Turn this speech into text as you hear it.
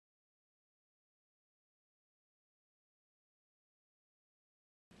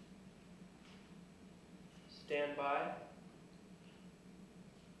Stand by.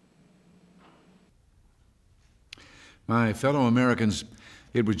 My fellow Americans,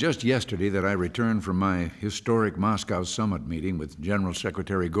 it was just yesterday that I returned from my historic Moscow summit meeting with General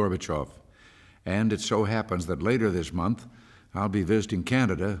Secretary Gorbachev. And it so happens that later this month, I'll be visiting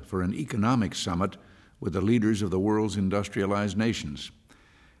Canada for an economic summit with the leaders of the world's industrialized nations.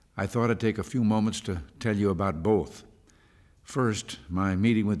 I thought I'd take a few moments to tell you about both. First, my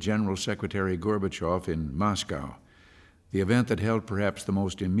meeting with General Secretary Gorbachev in Moscow. The event that held perhaps the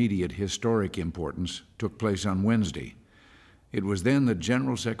most immediate historic importance took place on Wednesday. It was then that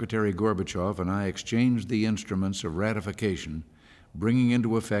General Secretary Gorbachev and I exchanged the instruments of ratification, bringing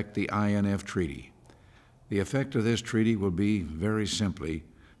into effect the INF Treaty. The effect of this treaty will be, very simply,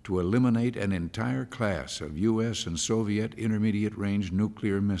 to eliminate an entire class of U.S. and Soviet intermediate-range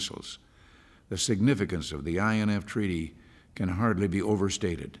nuclear missiles. The significance of the INF Treaty can hardly be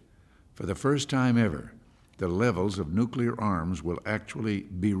overstated. For the first time ever, the levels of nuclear arms will actually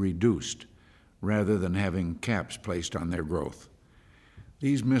be reduced rather than having caps placed on their growth.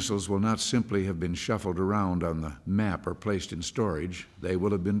 These missiles will not simply have been shuffled around on the map or placed in storage, they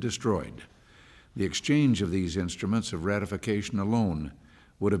will have been destroyed. The exchange of these instruments of ratification alone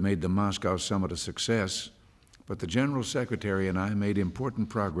would have made the Moscow summit a success, but the General Secretary and I made important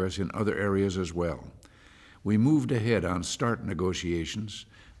progress in other areas as well. We moved ahead on START negotiations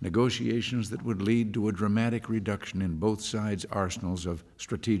that would lead to a dramatic reduction in both sides' arsenals of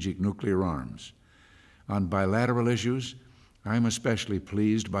strategic nuclear arms. On bilateral issues, I'm especially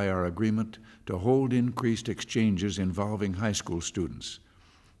pleased by our agreement to hold increased exchanges involving high school students.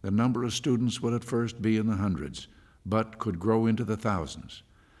 The number of students will at first be in the hundreds, but could grow into the thousands.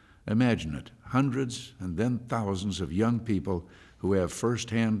 Imagine it, hundreds and then thousands of young people who have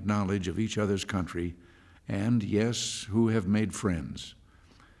first-hand knowledge of each other's country and, yes, who have made friends.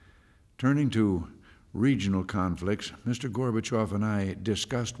 Turning to regional conflicts, Mr. Gorbachev and I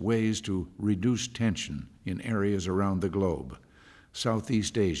discussed ways to reduce tension in areas around the globe: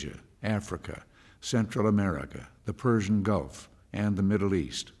 Southeast Asia, Africa, Central America, the Persian Gulf, and the Middle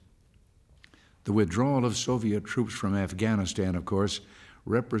East. The withdrawal of Soviet troops from Afghanistan, of course,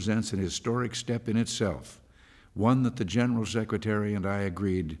 represents an historic step in itself, one that the General Secretary and I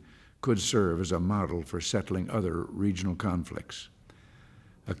agreed could serve as a model for settling other regional conflicts.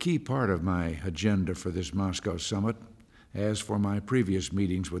 A key part of my agenda for this Moscow summit, as for my previous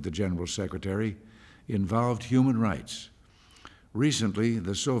meetings with the General Secretary, involved human rights. Recently,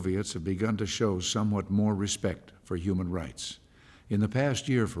 the Soviets have begun to show somewhat more respect for human rights. In the past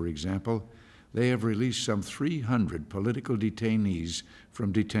year, for example, they have released some 300 political detainees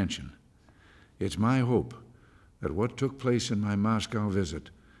from detention. It's my hope that what took place in my Moscow visit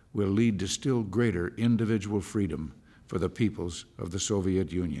will lead to still greater individual freedom for the peoples of the Soviet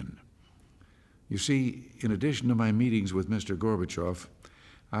Union. You see, in addition to my meetings with Mr. Gorbachev,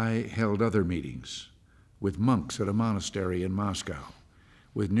 I held other meetings with monks at a monastery in Moscow,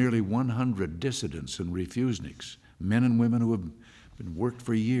 with nearly 100 dissidents and refuseniks, men and women who have been worked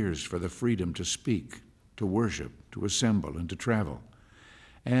for years for the freedom to speak, to worship, to assemble, and to travel,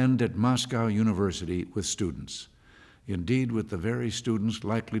 and at Moscow University with students. Indeed, with the very students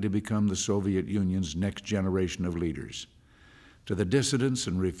likely to become the Soviet Union's next generation of leaders. To the dissidents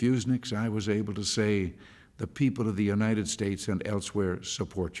and refuseniks, I was able to say, the people of the United States and elsewhere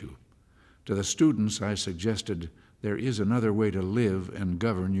support you. To the students, I suggested there is another way to live and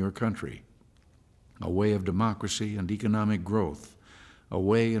govern your country, a way of democracy and economic growth, a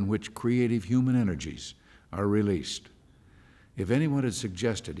way in which creative human energies are released. If anyone had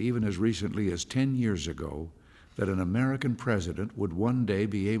suggested, even as recently as 10 years ago, that an American president would one day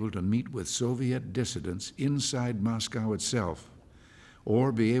be able to meet with Soviet dissidents inside Moscow itself,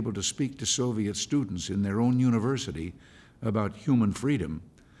 or be able to speak to Soviet students in their own university about human freedom,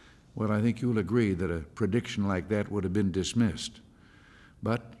 well, I think you'll agree that a prediction like that would have been dismissed.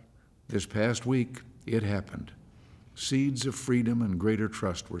 But this past week, it happened. Seeds of freedom and greater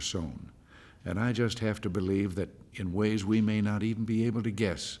trust were sown, and I just have to believe that in ways we may not even be able to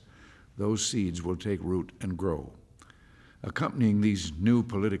guess, those seeds will take root and grow. Accompanying these new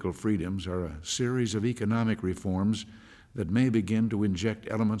political freedoms are a series of economic reforms that may begin to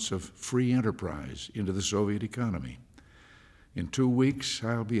inject elements of free enterprise into the Soviet economy. In 2 weeks,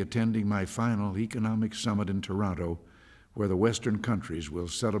 I'll be attending my final economic summit in Toronto, where the Western countries will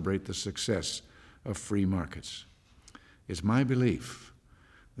celebrate the success of free markets. It's my belief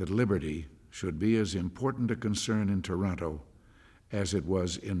that liberty should be as important a concern in Toronto as it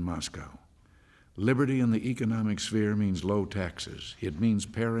was in Moscow. Liberty in the economic sphere means low taxes. It means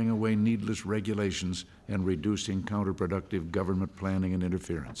paring away needless regulations and reducing counterproductive government planning and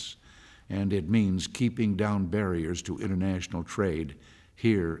interference. and it means keeping down barriers to international trade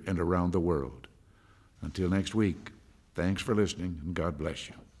here and around the world. Until next week, thanks for listening, and God bless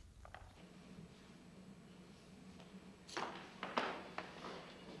you.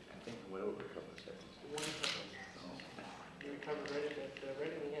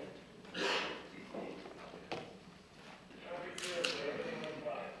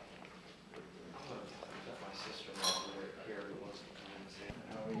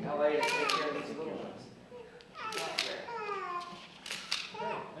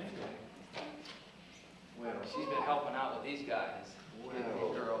 She's been helping out with these guys. These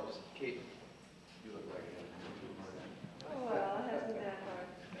girls. Kate, you look like it. Oh, well, it hasn't been that hard.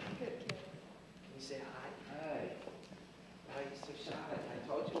 Good kid. Can you say hi? Hi. Why are you so shy? I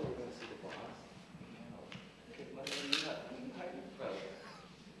told you we were going to see the boss. Okay, let me hi your brother.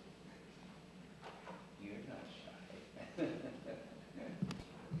 You're not shy.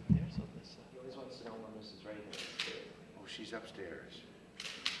 There's Alyssa. He always wants to know when Mrs. Reagan is. Oh, she's upstairs.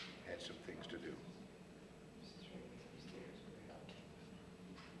 Had some things to do.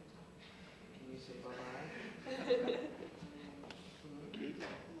 Can you say bye-bye? You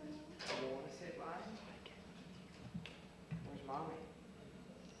want to say bye? Where's Mommy?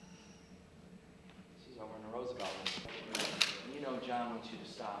 She's over in the Roosevelt room. You know John wants you to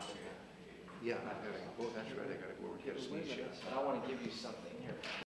stop here. Yeah, I've got to go. That's right. I got to go over and get a sweet shot. But I want to give you something here.